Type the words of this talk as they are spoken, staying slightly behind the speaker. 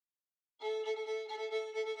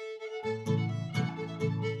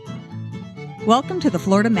Welcome to the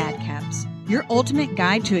Florida Madcaps, your ultimate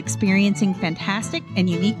guide to experiencing fantastic and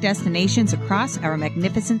unique destinations across our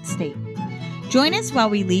magnificent state. Join us while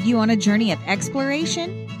we lead you on a journey of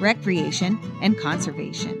exploration, recreation, and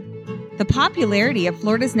conservation. The popularity of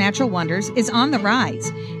Florida's natural wonders is on the rise,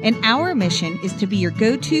 and our mission is to be your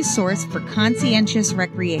go-to source for conscientious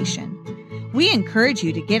recreation. We encourage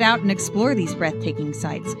you to get out and explore these breathtaking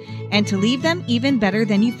sites and to leave them even better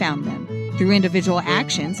than you found them through individual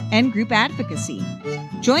actions and group advocacy.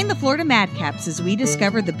 Join the Florida Madcaps as we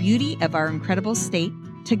discover the beauty of our incredible state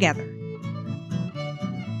together.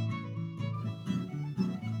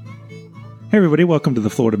 Hey everybody, welcome to the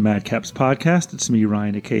Florida Madcaps podcast. It's me,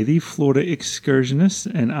 Ryan Akay, the Florida excursionist,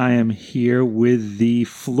 and I am here with the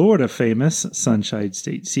Florida famous Sunshine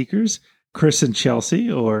State Seekers, Chris and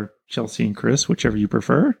Chelsea, or Chelsea and Chris, whichever you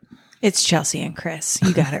prefer. It's Chelsea and Chris.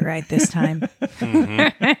 You got it right this time.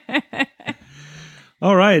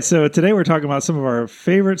 All right, so today we're talking about some of our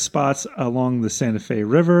favorite spots along the Santa Fe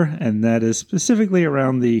River, and that is specifically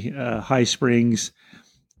around the High Springs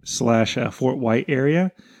 / Fort White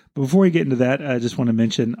area. But before we get into that, I just want to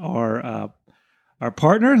mention our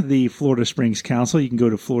partner, the Florida Springs Council. You can go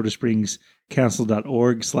to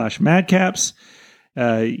floridaspringscouncil.org/madcaps.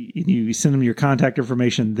 You send them your contact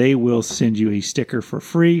information. They will send you a sticker for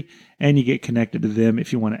free, and you get connected to them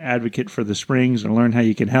if you want to advocate for the springs or learn how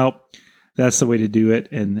you can help. That's the way to do it,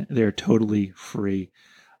 and they're totally free.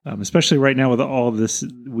 Especially right now with all of this,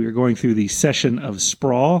 we're going through the session of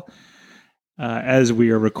sprawl as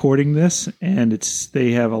we are recording this, and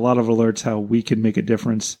they have a lot of alerts how we can make a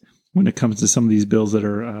difference when it comes to some of these bills that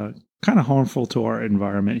are kind of harmful to our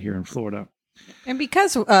environment here in Florida. And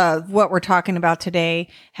because what we're talking about today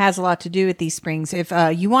has a lot to do with these springs, if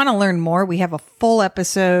you want to learn more, we have a full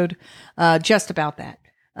episode just about that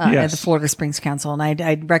at the Florida Springs Council, and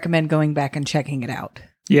I'd recommend going back and checking it out.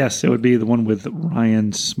 Yes, it would be the one with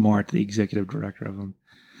Ryan Smart, the executive director of them.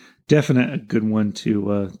 Definitely a good one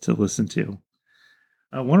to listen to.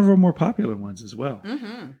 One of our more popular ones as well.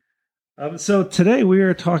 Mm-hmm. So today we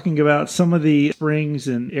are talking about some of the springs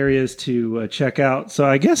and areas to check out. So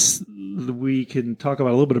I guess we can talk about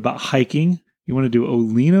a little bit about hiking. You want to do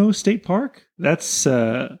Olino State Park? That's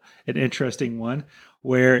an interesting one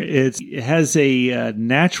where it has a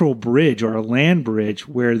natural bridge or a land bridge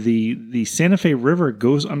where the Santa Fe River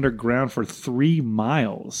goes underground for 3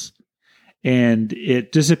 miles. And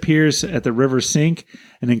it disappears at the river sink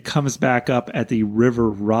and then comes back up at the river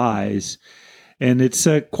rise. And it's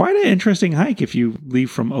quite an interesting hike if you leave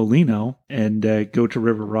from Olino and go to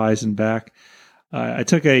River Rise and back. I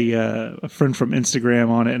took a friend from Instagram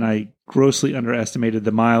on it, and I grossly underestimated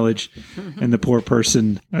the mileage. And the poor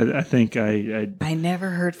person, I think I never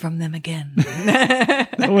heard from them again.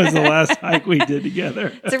 That was the last hike we did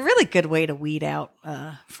together. It's a really good way to weed out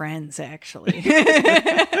friends, actually.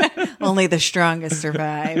 Only the strongest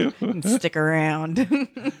survive and stick around.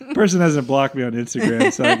 Person hasn't blocked me on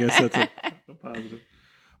Instagram, so I guess that's a positive.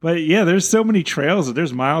 But yeah, there's so many trails.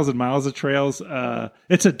 There's miles and miles of trails.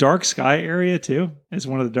 It's a dark sky area too. It's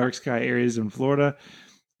one of the dark sky areas in Florida.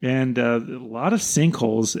 And a lot of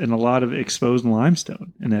sinkholes and a lot of exposed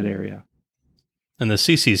limestone in that area. And the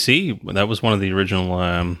CCC, that was one of the original,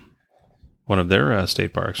 one of their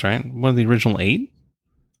state parks, right? One of the original 8?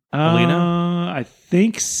 I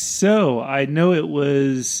think so. I know it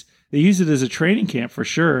was... They use it as a training camp for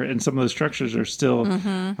sure, and some of the structures are still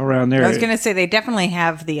around there. I was going to say they definitely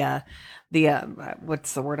have the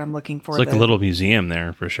what's the word I'm looking for? It's like a little museum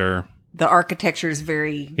there for sure. The architecture is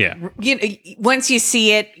very once you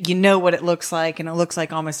see it, you know what it looks like, and it looks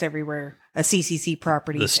like almost everywhere a CCC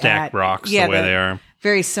property. The stacked rocks, the way they are,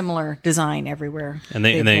 very similar design everywhere. And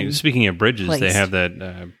they speaking of bridges, they have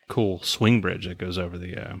that cool swing bridge that goes over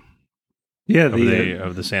the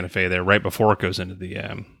of the Santa Fe there right before it goes into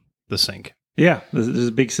the sink. Yeah, there's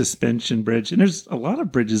a big suspension bridge, and there's a lot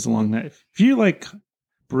of bridges along that. If you like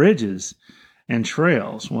bridges and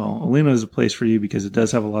trails, well, Olino is a place for you because it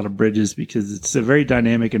does have a lot of bridges because it's a very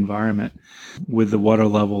dynamic environment with the water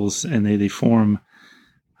levels, and they form.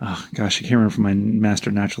 Oh gosh, I can't remember from my master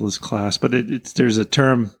naturalist class, but there's a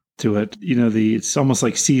term to it. You know, it's almost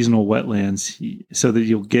like seasonal wetlands, so that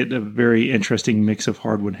you'll get a very interesting mix of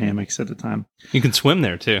hardwood hammocks at the time. You can swim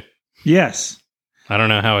there too. Yes. I don't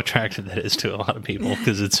know how attractive that is to a lot of people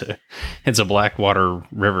because it's a black water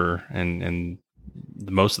river and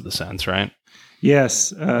most of the sense, right?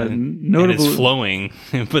 Yes, and it's flowing,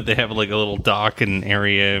 but they have like a little dock and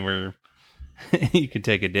area where you could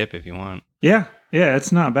take a dip if you want. Yeah,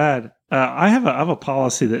 it's not bad. I have a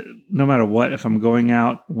policy that no matter what, if I'm going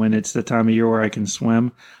out when it's the time of year where I can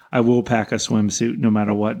swim, I will pack a swimsuit no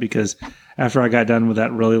matter what, because after I got done with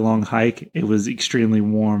that really long hike, it was extremely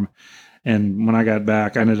warm. And when I got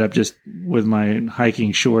back, I ended up just with my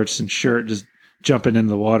hiking shorts and shirt, just jumping into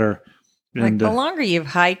the water. And, like the longer you've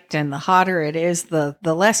hiked and the hotter it is, the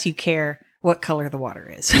less you care what color the water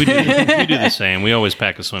is. we do the same. We always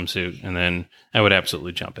pack a swimsuit, and then I would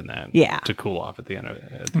absolutely jump in that to cool off at the end of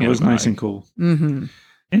it. It was nice and cool. Mm-hmm.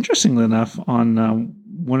 Interestingly enough, on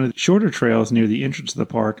one of the shorter trails near the entrance of the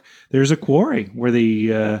park, there's a quarry where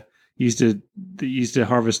they used to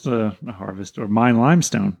harvest or mine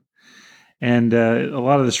limestone. And a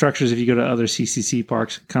lot of the structures, if you go to other CCC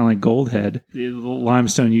parks, kind of like Goldhead, the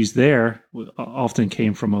limestone used there often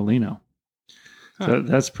came from Olino. So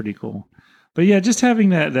that's pretty cool. But yeah, just having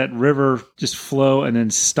that river just flow and then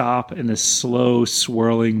stop in a slow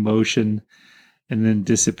swirling motion and then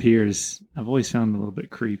disappears, I've always found a little bit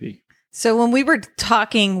creepy. So when we were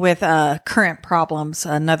talking with Current Problems,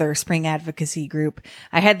 another spring advocacy group,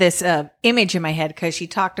 I had this image in my head because she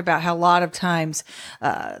talked about how a lot of times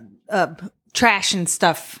trash and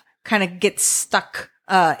stuff kind of gets stuck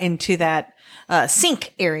into that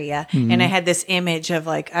sink area. Mm-hmm. And I had this image of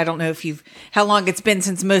like, I don't know how long it's been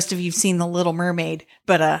since most of you've seen The Little Mermaid,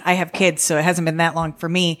 but I have kids, so it hasn't been that long for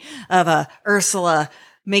me, of Ursula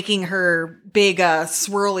making her big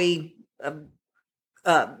swirly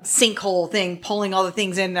sinkhole thing, pulling all the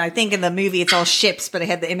things in. I think in the movie it's all ships, but I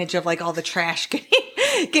had the image of like all the trash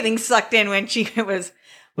getting sucked in when she was.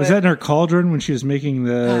 Was that in her cauldron when she was making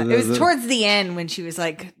the it was towards the end when she was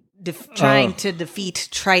like trying to defeat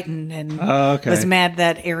Triton and was mad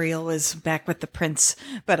that Ariel was back with the prince.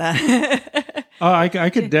 But I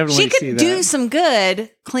could definitely see that. She could do some good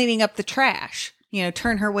cleaning up the trash.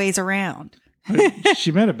 Turn her ways around.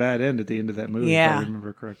 She met a bad end at the end of that movie, if I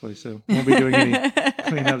remember correctly. So won't be doing any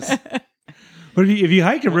cleanups. But if you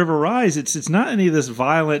hike a river rise, it's not any of this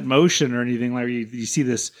violent motion or anything like you see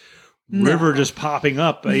this river just popping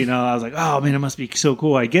up. I was like, oh man, it must be so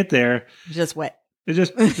cool. I get there, just wet. It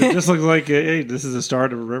just looks like, hey, this is the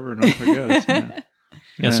start of a river, and off it goes. Yeah,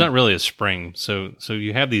 it's not really a spring. So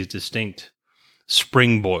you have these distinct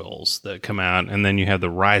spring boils that come out, and then you have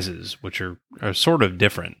the rises, which are sort of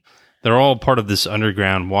different. They're all part of this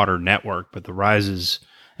underground water network, but the rises,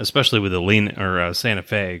 especially with the Santa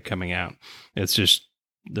Fe coming out, it's just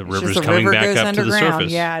the river's coming back up to the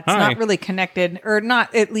surface. Yeah, it's not really connected, or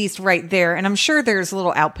not at least right there. And I'm sure there's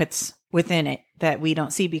little outputs within it that we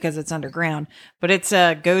don't see because it's underground, but it's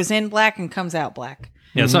goes in black and comes out black.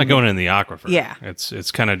 Yeah, it's not going in the aquifer. Yeah.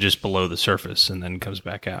 It's kind of just below the surface and then comes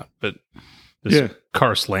back out. But this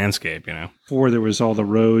karst landscape, Before there was all the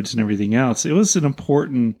roads and everything else, it was an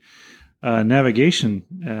important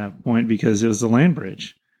navigation point because it was the land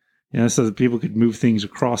bridge. So that people could move things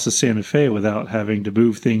across the Santa Fe without having to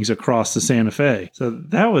move things across the Santa Fe. So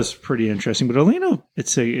that was pretty interesting. But Olino,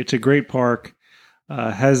 it's a great park.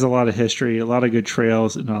 Has a lot of history, a lot of good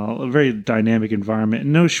trails, and a very dynamic environment,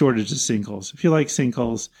 and no shortage of sinkholes. If you like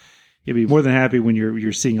sinkholes, you'll be more than happy when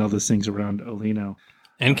you're seeing all those things around Olino.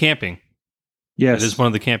 And camping. Yes. It is one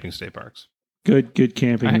of the camping state parks. Good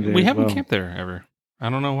camping there. We haven't camped there ever. I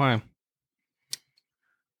don't know why.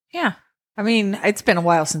 Yeah. I mean, it's been a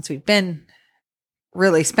while since we've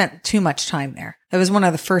really spent too much time there. That was one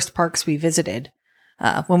of the first parks we visited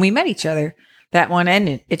when we met each other. That one and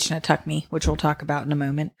Itchnatuckney, which we'll talk about in a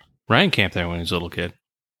moment. Ryan camped there when he was a little kid.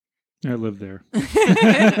 I lived there.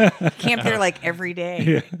 Camped there like every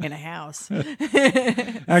day in a house.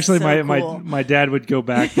 Actually, my dad would go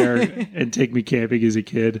back there and take me camping as a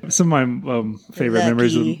kid. Some of my favorite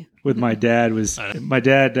memories with my dad was my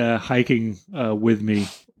dad hiking with me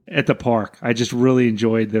at the park. I just really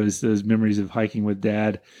enjoyed those memories of hiking with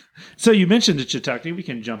Dad. So you mentioned Itchnatuckney. We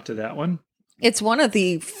can jump to that one. It's one of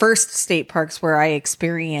the first state parks where I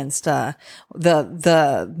experienced the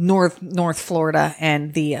North Florida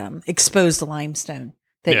and the exposed limestone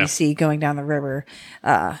that you see going down the river.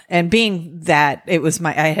 And being that it was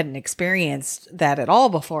I hadn't experienced that at all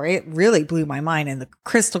before, it really blew my mind. And the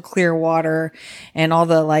crystal clear water and all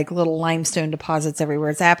the like little limestone deposits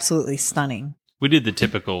everywhere. It's absolutely stunning. We did the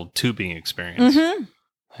typical tubing experience. Mm-hmm.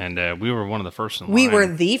 And we were one of the first in line. We were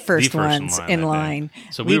the first ones in line.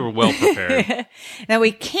 So we were well prepared. Now,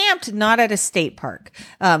 we camped not at a state park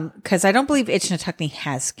because I don't believe Itchnatuckney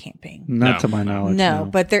has camping. Not to my knowledge. No,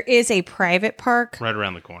 but there is a private park. Right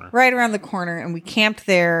around the corner. Right around the corner. And we camped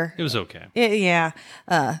there. It was okay.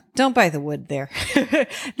 Don't buy the wood there.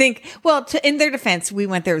 In their defense, we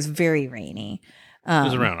went there. It was very rainy. It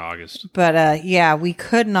was around August. But we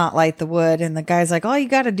could not light the wood. And the guy's like, all you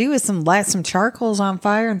got to do is light some charcoals on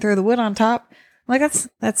fire and throw the wood on top. I'm like,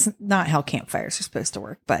 that's not how campfires are supposed to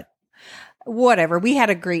work. But whatever. We had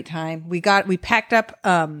a great time. We packed up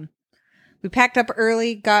early,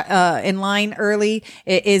 got in line early.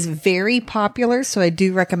 It is very popular, so I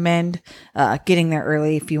do recommend getting there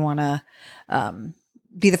early if you want to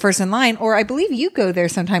be the first in line. Or I believe you go there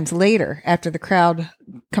sometimes later after the crowd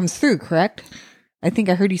comes through, correct? I think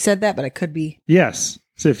I heard you said that, but I could be. Yes.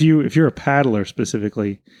 So if you're a paddler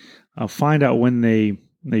specifically, I'll find out when they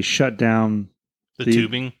shut down the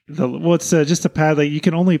tubing. It's just a paddle. You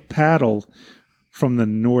can only paddle from the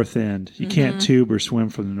north end. You can't tube or swim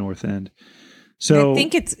from the north end. So I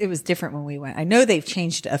think it was different when we went. I know they've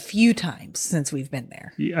changed a few times since we've been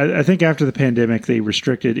there. I think after the pandemic, they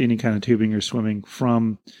restricted any kind of tubing or swimming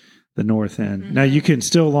from the north end. Now you can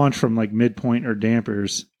still launch from like midpoint or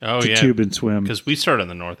dampers to tube and swim. Because we started on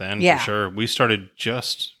the north end for sure.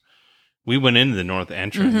 We went into the north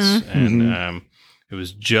entrance and it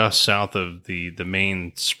was just south of the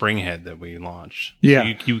main spring head that we launched. Yeah.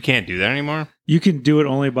 So you can't do that anymore? You can do it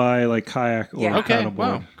only by like kayak or paddleboard.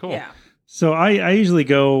 Wow, cool. Yeah. So I usually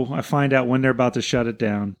go, I find out when they're about to shut it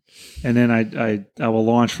down, and then I will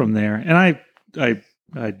launch from there. And I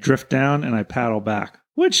drift down and I paddle back,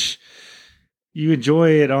 which you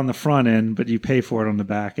enjoy it on the front end, but you pay for it on the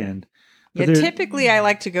back end. But typically I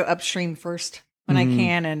like to go upstream first when I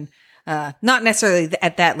can, and not necessarily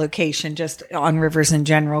at that location, just on rivers in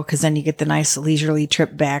general, because then you get the nice leisurely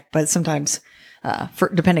trip back. But sometimes,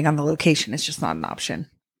 depending on the location, it's just not an option.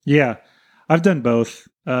 Yeah, I've done both.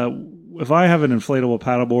 If I have an inflatable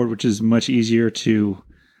paddleboard, which is much easier to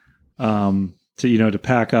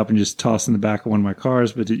pack up and just toss in the back of one of my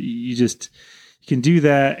cars, but you can do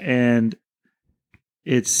that, and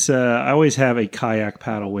it's I always have a kayak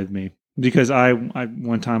paddle with me because I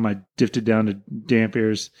one time I drifted down to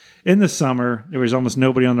Dampiers in the summer. There was almost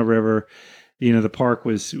nobody on the river. The park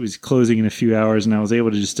was closing in a few hours, and I was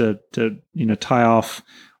able to just to tie off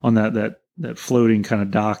on that floating kind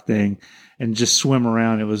of dock thing and just swim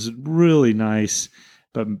around. It was really nice.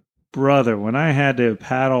 But brother, when I had to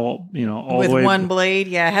paddle, all with the way one blade,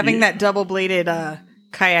 having that double bladed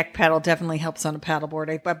kayak paddle definitely helps on a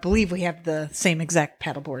paddleboard. I believe we have the same exact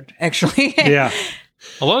paddleboard, actually. Yeah.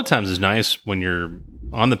 A lot of times it's nice when you're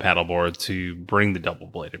on the paddleboard to bring the double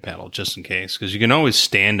bladed paddle just in case, because you can always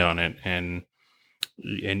stand on it and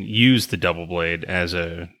use the double blade as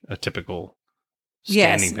a typical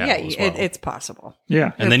standing paddle as well. It's possible.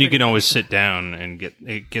 Yeah. And then you can always sit down and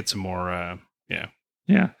get some more,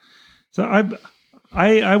 Yeah. So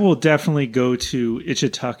I will definitely go to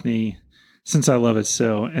Ichetuckney since I love it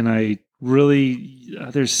so. And I really,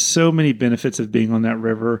 there's so many benefits of being on that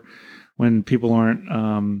river when people aren't,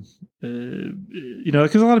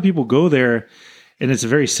 because a lot of people go there and it's a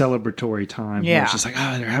very celebratory time. Yeah. It's just like,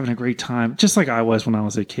 they're having a great time, just like I was when I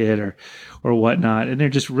was a kid or whatnot. And they're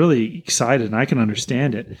just really excited, and I can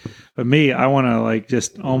understand it. But me, I want to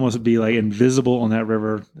just almost be invisible on that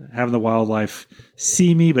river, have the wildlife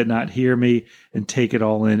see me but not hear me, and take it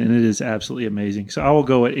all in. And it is absolutely amazing. So I will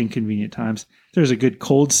go at inconvenient times. If there's a good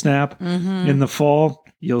cold snap in the fall,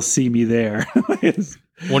 you'll see me there.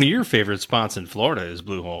 One of your favorite spots in Florida is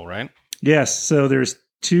Blue Hole, right? Yes. So there's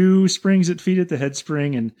 2 springs that feed it, the Head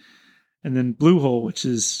Spring and then Blue Hole, which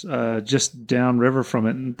is just downriver from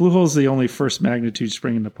it. And Blue Hole is the only first magnitude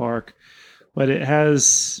spring in the park, but it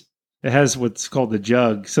has what's called the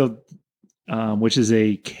Jug, so which is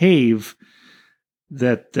a cave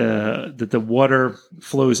that the water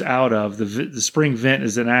flows out of. The spring vent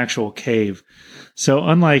is an actual cave. So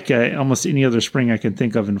unlike almost any other spring I can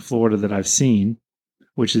think of in Florida that I've seen,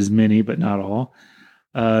 which is many but not all,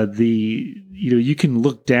 you can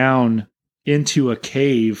look down into a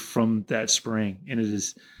cave from that spring, and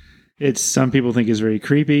it's some people think it's very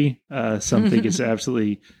creepy. Some think it's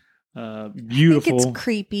absolutely beautiful. I think it's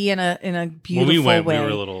creepy in a beautiful when we went, way. we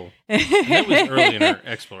were a little. That was early in our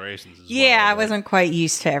explorations as well. Yeah, I wasn't quite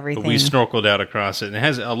used to everything. But we snorkeled out across it, and it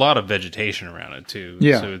has a lot of vegetation around it too.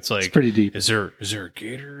 Yeah, so it's pretty deep. Is there a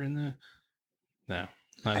gator in the? No.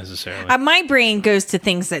 Not necessarily. My brain goes to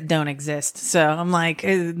things that don't exist. So I'm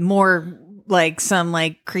more like some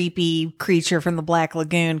creepy creature from the Black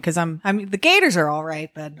Lagoon. Cause the gators are all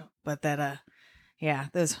right, but that,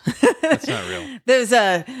 those, that's not real.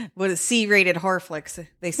 Those, C-rated horror flicks,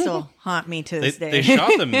 they still haunt me to this day. They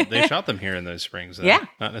shot them here in those springs. Though. Yeah.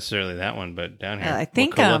 Not necessarily that one, but down here. I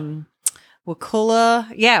think, Wakulla.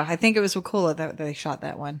 Yeah, I think it was Wakulla that they shot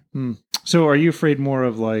that one. So are you afraid more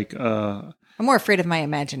of I'm more afraid of my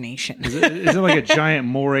imagination. Is it like a giant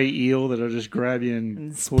moray eel that'll just grab you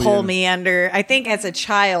and pull me under? I think as a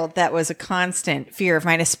child, that was a constant fear of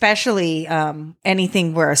mine, especially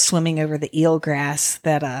anything where I was swimming over the eelgrass,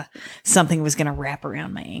 that something was going to wrap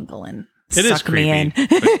around my ankle and It is suck me in.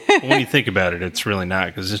 But when you think about it, it's really not,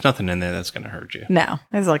 because there's nothing in there that's going to hurt you. No,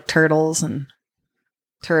 there's like turtles.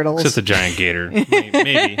 Except the giant gator.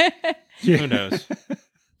 Maybe. Yeah. Who knows?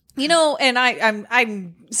 And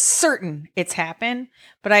I'm certain it's happened,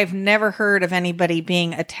 but I've never heard of anybody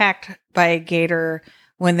being attacked by a gator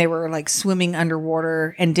when they were like swimming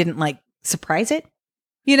underwater and didn't like surprise it,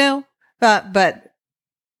 but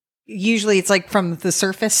usually it's like from the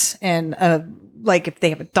surface, and like if they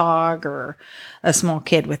have a dog or a small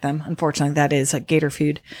kid with them. Unfortunately, that is like gator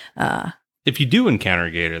food. If you do encounter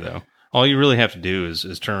a gator, though, all you really have to do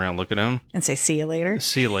is turn around, look at them, and say, "See you later."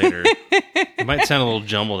 See you later. It might sound a little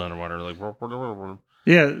jumbled underwater, like.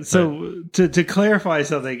 Yeah. So to clarify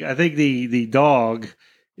something, I think the dog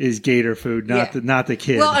is gator food, not the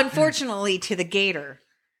kid. Well, unfortunately, to the gator.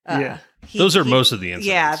 Yeah. Those are most of the incidents.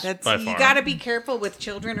 Yeah, that's by you far. got to be careful with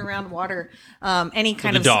children around water. Any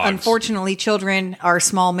kind of dogs. Unfortunately, children are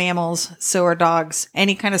small mammals. So are dogs.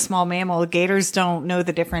 Any kind of small mammal. Gators don't know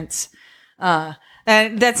the difference.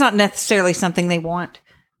 And that's not necessarily something they want,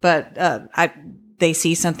 but they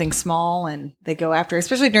see something small and they go after it,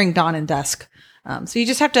 especially during dawn and dusk. So you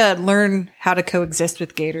just have to learn how to coexist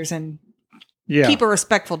with gators and keep a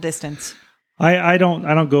respectful distance. I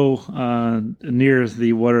don't go near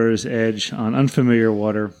the water's edge on unfamiliar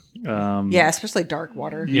water. Especially dark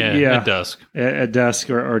water. Yeah, at dusk. At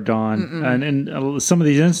dusk or dawn. And some of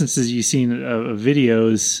these instances you've seen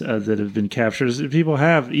videos that have been captured, people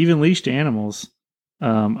have even leashed animals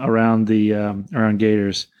around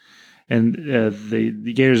gators. And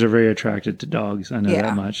the gators are very attracted to dogs. I know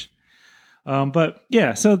that much. But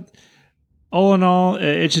yeah, so all in all,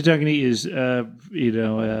 Ichitukuni is,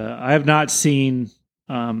 I have not seen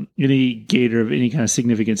any gator of any kind of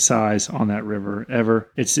significant size on that river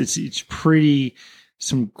ever. It's pretty,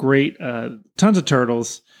 some great, tons of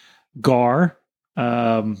turtles, gar,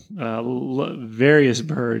 various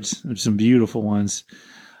birds, some beautiful ones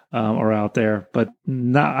are out there, but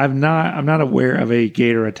I'm not aware of a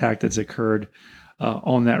gator attack that's occurred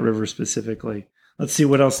on that river specifically. Let's see,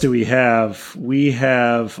 what else do we have? We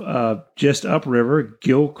have just upriver,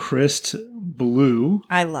 Gilchrist Blue.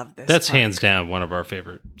 I love this. That's park. hands down one of our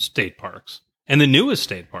favorite state parks. And the newest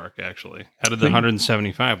state park, actually, out of the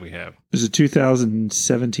 175 we have. Is it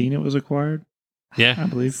 2017 it was acquired? Yeah. I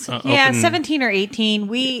believe. 17 or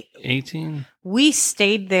 18. 18? We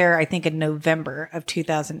stayed there, I think, in November of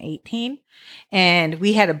 2018, and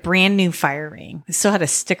we had a brand new fire ring. It still had a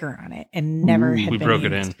sticker on it and never had we been broke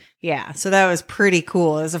used. it in. Yeah, so that was pretty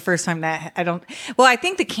cool. It was the first time that I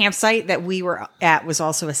think the campsite that we were at was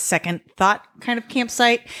also a second thought kind of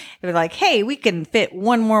campsite. They were like, hey, we can fit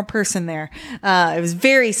one more person there. It was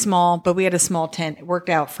very small, but we had a small tent. It worked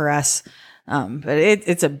out for us. But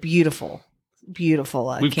it's a beautiful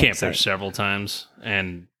we've camped there several times,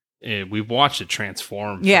 and we've watched it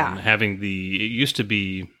transform from having it used to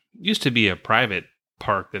be a private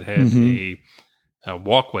park that had a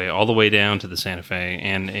walkway all the way down to the Santa Fe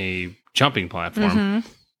and a jumping platform.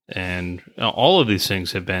 And all of these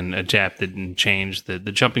things have been adapted and changed. The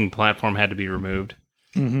jumping platform had to be removed.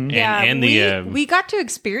 We got to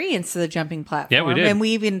experience the jumping platform. Yeah, we did. And we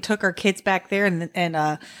even took our kids back there,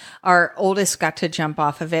 and our oldest got to jump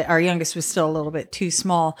off of it. Our youngest was still a little bit too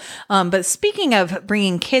small. But speaking of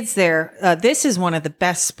bringing kids there, this is one of the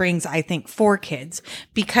best springs, I think, for kids,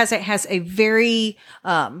 because it has a very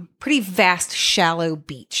pretty vast, shallow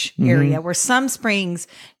beach area where some springs,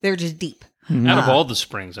 they're just deep. Out of all the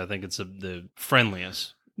springs, I think it's the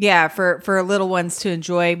friendliest. Yeah, for little ones to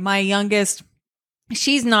enjoy. My youngest,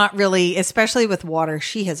 she's not really, especially with water,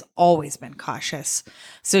 she has always been cautious.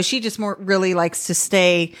 So she just really likes to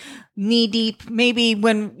stay knee deep. Maybe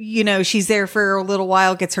when, she's there for a little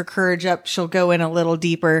while, gets her courage up, she'll go in a little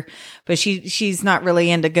deeper, but she's not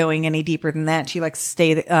really into going any deeper than that. She likes to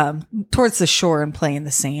stay towards the shore and play in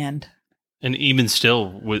the sand. And even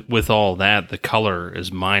still, with all that, the color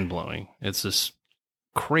is mind-blowing. It's this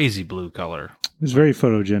crazy blue color. It's very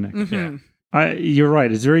photogenic. Yeah. You're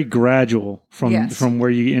right. It's very gradual from where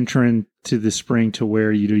you enter into the spring to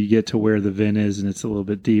where you get to where the Vin is, and it's a little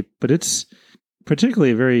bit deep. But it's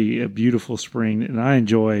particularly a very beautiful spring, and I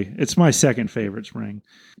enjoy. It's my second favorite spring.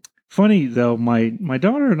 Funny though, my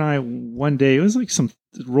daughter and I one day, it was like some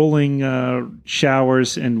rolling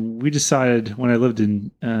showers, and we decided, when I lived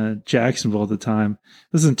in Jacksonville at the time,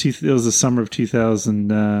 it was the summer of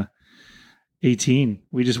 2018.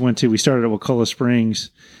 We started at Wakulla Springs,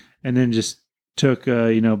 and then just took,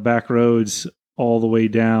 back roads all the way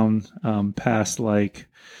down past like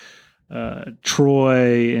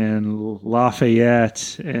Troy and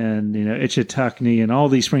Lafayette and, Ichitukuni, and all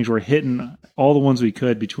these springs. Were hitting all the ones we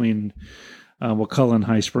could between Wakulla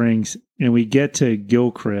High Springs, and we get to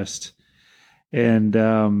Gilchrist, and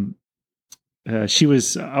I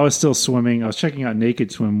was still swimming. I was checking out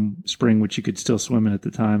Naked Spring, which you could still swim in at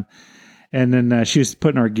the time. And then she was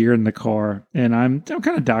putting our gear in the car, and I'm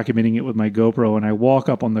kind of documenting it with my GoPro. And I walk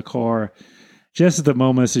up on the car just at the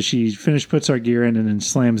moment as she puts our gear in, and then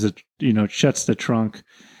slams shuts the trunk.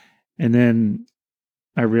 And then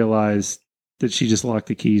I realized that she just locked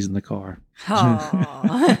the keys in the car.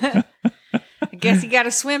 Oh. I guess you got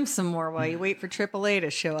to swim some more while you wait for AAA to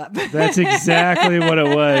show up. That's exactly what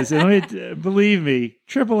it was. And believe me,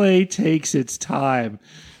 AAA takes its time.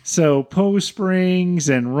 So Post Springs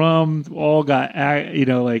and Rum all got,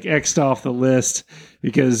 X'd off the list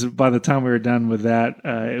because by the time we were done with that,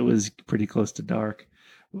 it was pretty close to dark.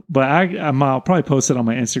 But I'll probably post it on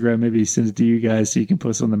my Instagram, maybe send it to you guys so you can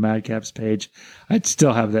post it on the Madcaps page. I'd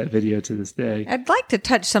still have that video to this day. I'd like to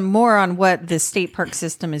touch some more on what the state park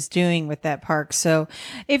system is doing with that park. So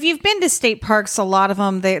if you've been to state parks, a lot of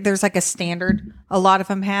them, there's like a standard. A lot of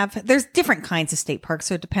them have. There's different kinds of state parks,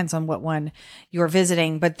 so it depends on what one you're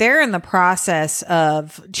visiting. But they're in the process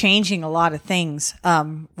of changing a lot of things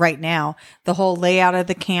right now. The whole layout of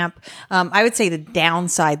the camp. I would say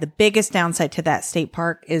the biggest downside to that state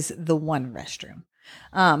park is the one restroom.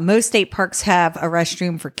 Most state parks have a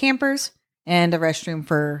restroom for campers and a restroom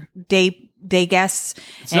for day guests.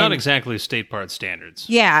 It's not exactly state park standards.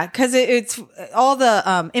 Yeah, because it's all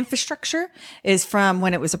the infrastructure is from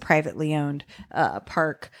when it was a privately owned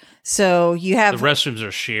park. So you have the restrooms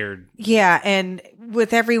are shared. Yeah, and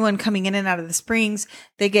with everyone coming in and out of the springs,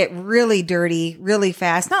 they get really dirty really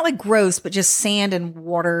fast. Not like gross, but just sand and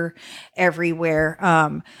water everywhere.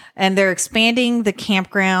 And they're expanding the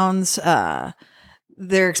campgrounds.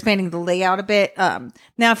 They're expanding the layout a bit.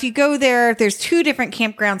 Now, if you go there's two different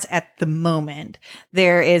campgrounds at the moment.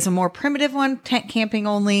 There is a more primitive one, tent camping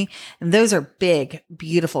only, and those are big,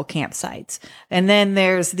 beautiful campsites. And then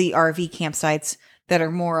there's the RV campsites that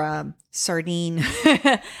are more sardine,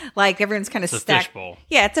 like everyone's kind of stacked. Fishbowl.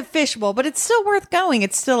 Yeah, it's a fishbowl, but it's still worth going.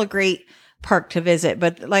 It's still a great park to visit.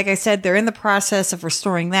 But like I said, they're in the process of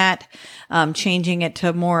restoring that, changing it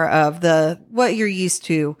to more of what you're used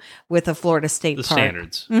to with a Florida state park. The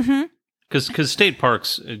standards. Mm-hmm. Because state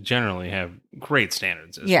parks generally have great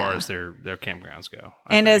standards as far as their campgrounds go.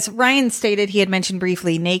 And as Ryan stated, he had mentioned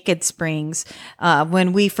briefly Naked Springs.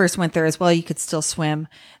 When we first went there as well, you could still swim.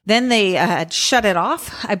 Then they had shut it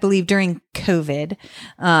off, I believe, during COVID.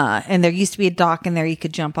 And there used to be a dock in there you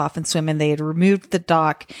could jump off and swim, and they had removed the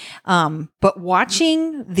dock. But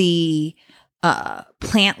watching the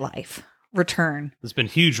plant life return. There's been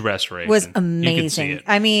huge restoration. Was amazing.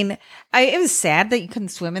 I mean, it was sad that you couldn't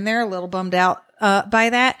swim in there. A little bummed out by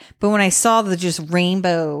that. But when I saw the just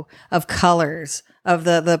rainbow of colors of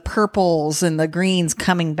the purples and the greens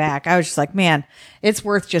coming back, I was just like, man, it's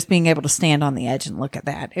worth just being able to stand on the edge and look at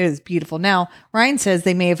that. It was beautiful. Now, Ryan says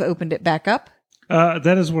they may have opened it back up.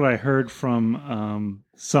 That is what I heard from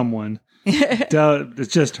someone.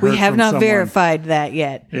 It's just heard we have from not someone. Verified that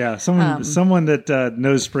yet. Yeah, someone that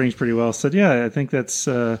knows Springs pretty well said, yeah, I think that's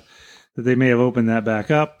that they may have opened that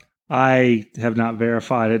back up. I have not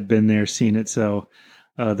verified it, been there, seen it, so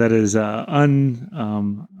that is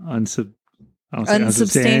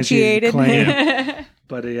unsubstantiated claim.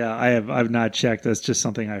 But yeah, I've not checked. That's just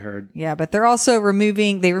something I heard. Yeah, but they're also removed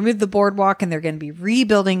the boardwalk, and they're going to be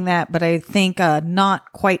rebuilding that, but I think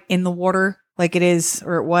not quite in the water like it is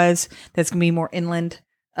or it was. That's going to be more inland.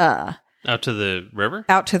 Out to the river?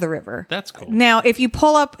 Out to the river. That's cool. Now, if you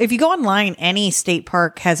go online, any state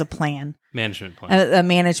park has a plan. Management plan. A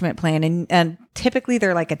management plan. And typically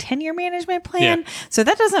they're like a 10-year management plan. Yeah. So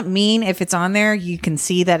that doesn't mean if it's on there, you can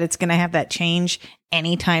see that it's going to have that change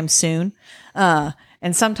anytime soon.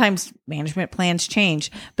 And sometimes management plans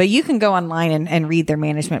change, but you can go online and read their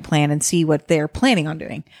management plan and see what they're planning on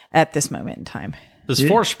doing at this moment in time. There's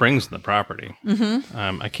 4 springs in the property.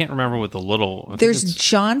 Mm-hmm. I can't remember what the little... There's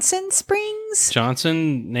Johnson Springs?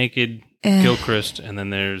 Johnson, Naked, Gilchrist, and then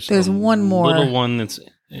there's one more. Little one that's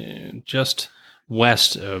just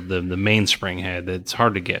west of the main spring head that's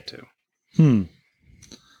hard to get to.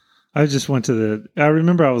 I just went to I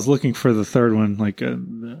remember I was looking for the third one, like I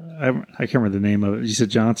can't remember the name of it. You said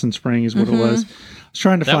Johnson Spring is what it was. I was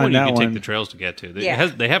trying to find that one. You can take the trails to get to.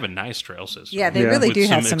 They have a nice trail system. Yeah, they really do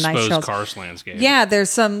have some nice trails. Karst landscape. Yeah, there's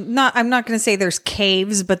some. I'm not going to say there's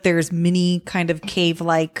caves, but there's mini kind of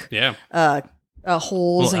cave-like.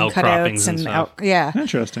 Holes and cutouts and out. Yeah,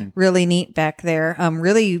 interesting. Really neat back there.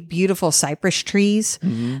 Really beautiful cypress trees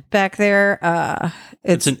back there.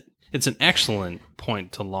 It's an excellent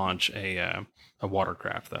point to launch a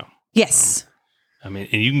watercraft, though. Yes. I mean,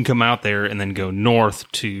 and you can come out there and then go north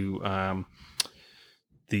to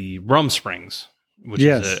the Rum Springs, which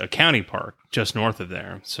Yes. is a county park just north of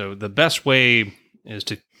there. So the best way is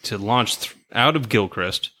to launch out of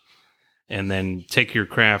Gilchrist and then take your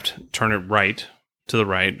craft, turn it right to the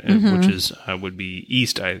right, which is would be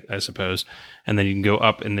east, I suppose. And then you can go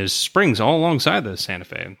up, and there's springs all alongside the Santa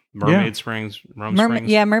Fe. Mermaid Springs, Rum Springs.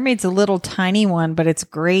 Yeah, Mermaid's a little tiny one, but it's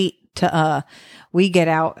great to, we get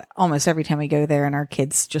out almost every time we go there, and our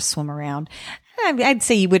kids just swim around. I'd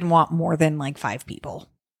say you wouldn't want more than like 5 people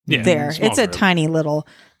there. It's a tiny little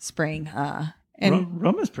spring. And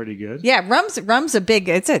Rum is pretty good. Yeah, Rum's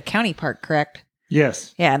it's a county park, correct?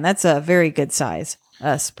 Yes. Yeah, and that's a very good size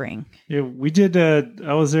spring. Yeah, we did.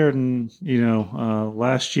 I was there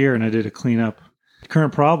last year, and I did a cleanup.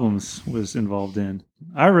 Current Problems was involved in.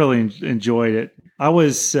 I really enjoyed it. I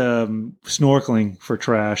was snorkeling for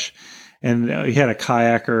trash, and we had a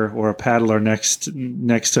kayaker or a paddler next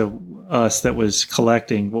to us that was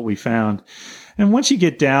collecting what we found. And once you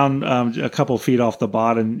get down a couple feet off the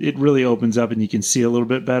bottom, it really opens up, and you can see a little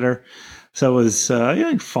bit better. So it was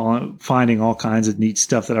finding all kinds of neat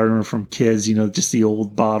stuff that I remember from kids, just the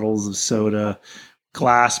old bottles of soda,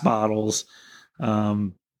 glass bottles,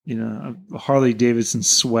 a Harley Davidson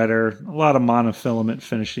sweater, a lot of monofilament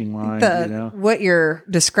finishing line. What you're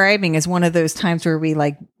describing is one of those times where we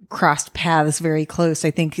like crossed paths very close.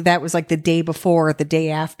 I think that was like the day before or the day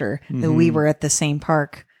after that we were at the same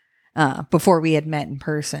park before we had met in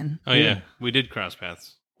person. Oh, yeah. We did cross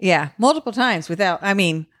paths. Yeah, multiple times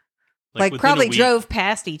Like probably drove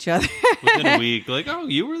past each other. Within a week. Like, oh,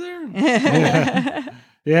 you were there?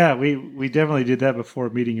 Yeah, we definitely did that before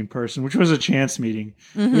meeting in person, which was a chance meeting.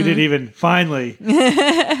 We didn't even, finally,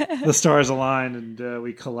 the stars aligned and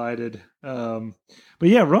we collided. But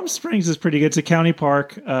yeah, Rum Springs is pretty good. It's a county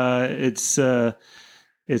park. It's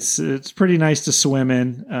pretty nice to swim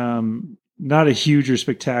in. Not a huge or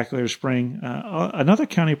spectacular spring. Another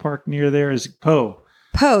county park near there is Poe.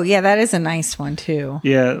 Poe, yeah, that is a nice one too.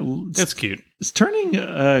 Yeah, that's cute. It's turning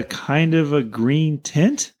kind of a green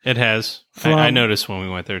tint. It has. I noticed when we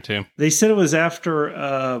went there too. They said it was after.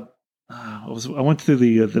 I went through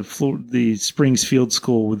the Springs Field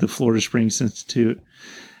School with the Florida Springs Institute,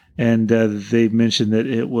 and they mentioned that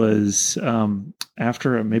it was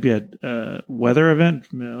after maybe a weather event,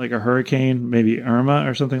 like a hurricane, maybe Irma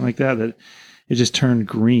or something like that. That it just turned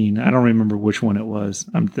green. I don't remember which one it was.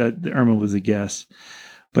 The Irma was a guess.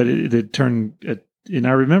 But it turned, and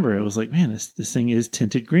I remember it was like, man, this thing is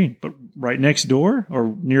tinted green. But right next door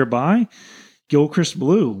or nearby, Gilchrist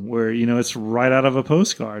Blue, where, it's right out of a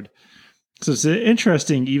postcard. So it's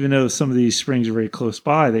interesting, even though some of these springs are very close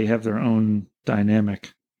by, they have their own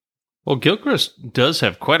dynamic. Well, Gilchrist does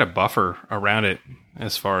have quite a buffer around it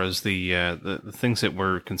as far as the things that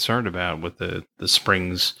we're concerned about with the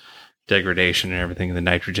springs degradation and everything, the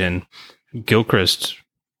nitrogen. Gilchrist,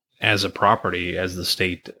 as a property, as the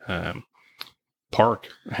state park,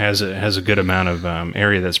 has a good amount of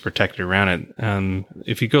area that's protected around it.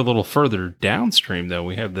 If you go a little further downstream, though,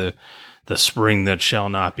 we have the spring that shall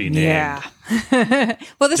not be named. Yeah.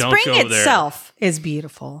 Well, the spring itself is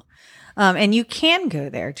beautiful. And you can go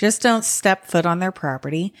there. Just don't step foot on their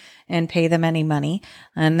property and pay them any money.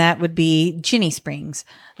 And that would be Ginny Springs.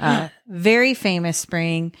 Very famous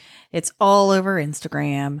spring. It's all over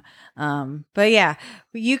Instagram. But yeah,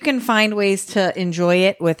 you can find ways to enjoy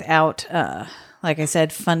it without, like I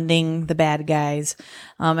said, funding the bad guys.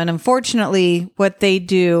 And unfortunately, what they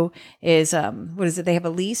do is, they have a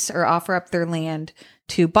lease or offer up their land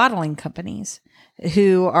to bottling companies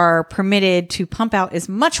who are permitted to pump out as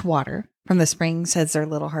much water from the springs as their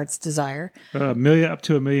little hearts desire. Up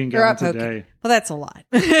to 1 million gallons a day. Well, that's a lot.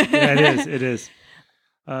 Yeah, it is.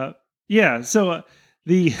 So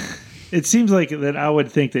it seems like that I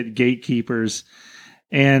would think that gatekeepers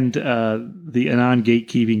and the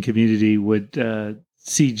non-gatekeeping community would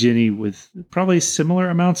see Ginny with probably similar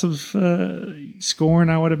amounts of scorn,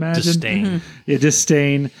 I would imagine. Disdain. Mm-hmm. Yeah,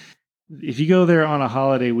 disdain. If you go there on a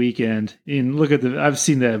holiday weekend and look at I've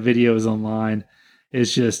seen the videos online.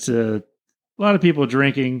 It's just a lot of people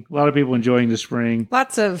drinking, a lot of people enjoying the spring.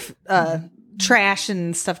 Lots of trash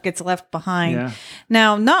and stuff gets left behind. Yeah.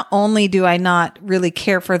 Now, not only do I not really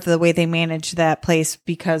care for the way they manage that place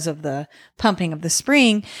because of the pumping of the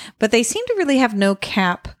spring, but they seem to really have no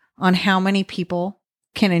cap on how many people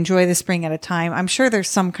can enjoy the spring at a time. I'm sure there's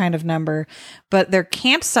some kind of number, but their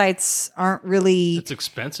campsites aren't really... It's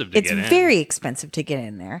expensive to get in. It's very expensive to get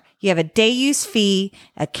in there. You have a day use fee,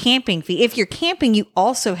 a camping fee. If you're camping, you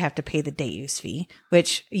also have to pay the day use fee,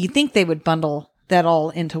 which you think they would bundle that all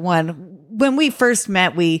into one. When we first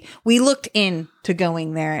met, we looked into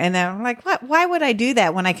going there, and then I'm like, what? Why would I do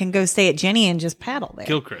that when I can go stay at Jenny and just paddle there?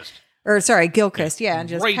 Gilchrist. Gilchrist. Yeah, and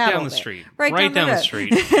just right paddle down the it. street. Right down the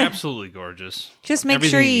street. Absolutely gorgeous. Just make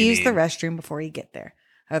Everything sure you use need. the restroom before you get there.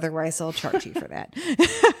 Otherwise, they'll charge you for that.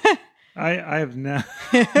 I've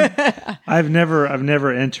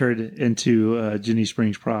never entered into Ginny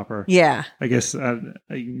Springs proper. Yeah. I guess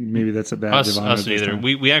maybe that's a bad us neither.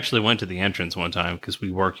 We actually went to the entrance one time because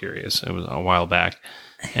we were curious. It was a while back,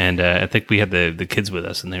 and I think we had the kids with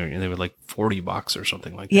us, and they were like $40 or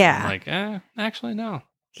something like that. Yeah. I'm like, actually no.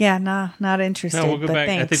 Yeah, not interested. No, we'll go but back.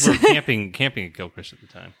 Thanks. I think we were camping at Gilchrist at the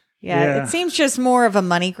time. Yeah, it seems just more of a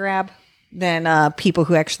money grab than people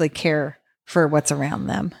who actually care for what's around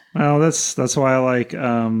them. Well, that's why I like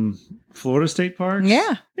Florida State Parks.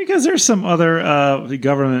 Yeah. Because there's some other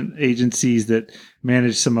government agencies that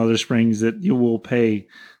manage some other springs that you will pay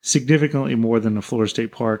significantly more than the Florida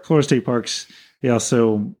State Park. Florida State Parks, they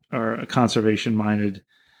also are conservation minded.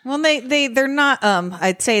 Well, they're not.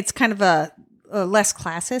 I'd say it's kind of a less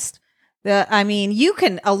classist.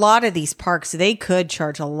 A lot of these parks, they could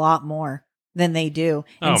charge a lot more than they do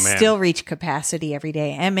and still reach capacity every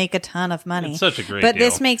day and make a ton of money. It's such a great But deal.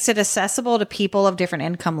 this makes it accessible to people of different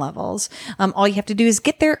income levels. All you have to do is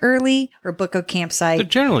get there early or book a campsite. But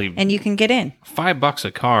generally, and you can get in. $5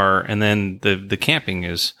 a car, and then the camping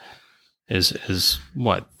is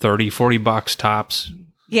what, $30-$40 tops.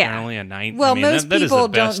 Yeah, generally a night. Well, most that people is the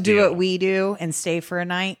best don't do deal. what we do and stay for a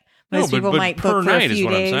night. Most No, people but might per book for a night is few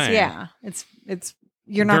what I'm days. saying. Yeah, it's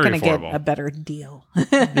you're not Very going to get affordable. a better deal.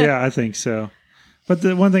 Yeah, I think so. But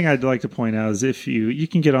the one thing I'd like to point out is if you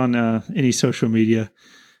can get on any social media,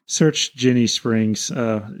 search Ginny Springs.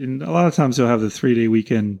 And a lot of times you'll have the 3-day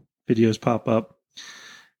weekend videos pop up.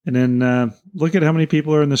 And then look at how many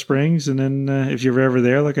people are in the springs. And then if you're ever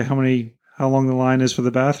there, look at how long the line is for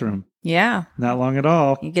the bathroom. Yeah. Not long at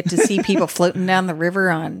all. You get to see people floating down the river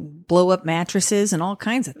on blow-up mattresses and all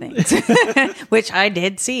kinds of things, which I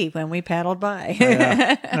did see when we paddled by. You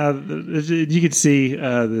can see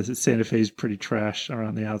the Santa Fe is pretty trash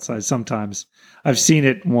around the outside sometimes. I've seen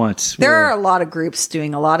it once. There are a lot of groups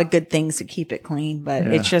doing a lot of good things to keep it clean, but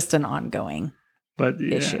it's just an ongoing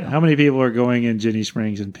issue. How many people are going in Ginny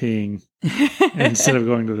Springs and peeing instead of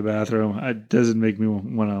going to the bathroom? It doesn't make me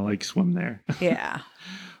want to swim there. Yeah.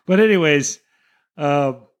 But anyways,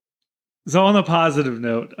 so on a positive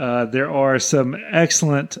note, there are some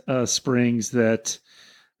excellent springs that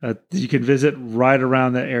you can visit right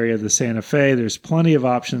around that area of the Santa Fe. There's plenty of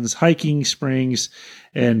options, hiking, springs,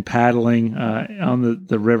 and paddling on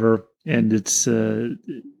the river, and it's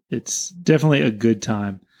definitely a good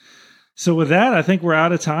time. So with that, I think we're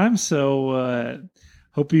out of time. So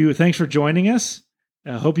thanks for joining us.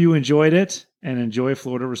 I hope you enjoyed it, and enjoy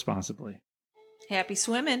Florida responsibly. Happy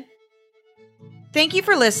swimming. Thank you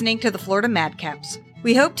for listening to the Florida Madcaps.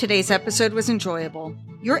 We hope today's episode was enjoyable.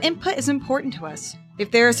 Your input is important to us.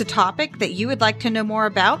 If there is a topic that you would like to know more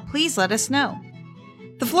about, please let us know.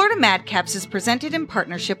 The Florida Madcaps is presented in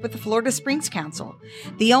partnership with the Florida Springs Council,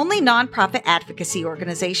 the only nonprofit advocacy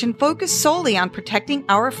organization focused solely on protecting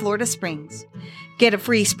our Florida springs. Get a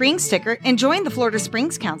free spring sticker and join the Florida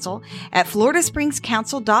Springs Council at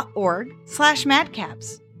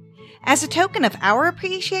floridaspringscouncil.org/madcaps. As a token of our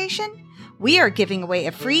appreciation, we are giving away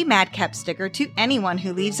a free Madcap sticker to anyone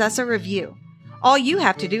who leaves us a review. All you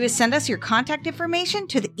have to do is send us your contact information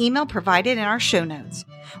to the email provided in our show notes.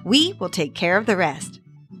 We will take care of the rest.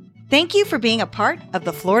 Thank you for being a part of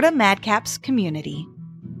the Florida Madcaps community.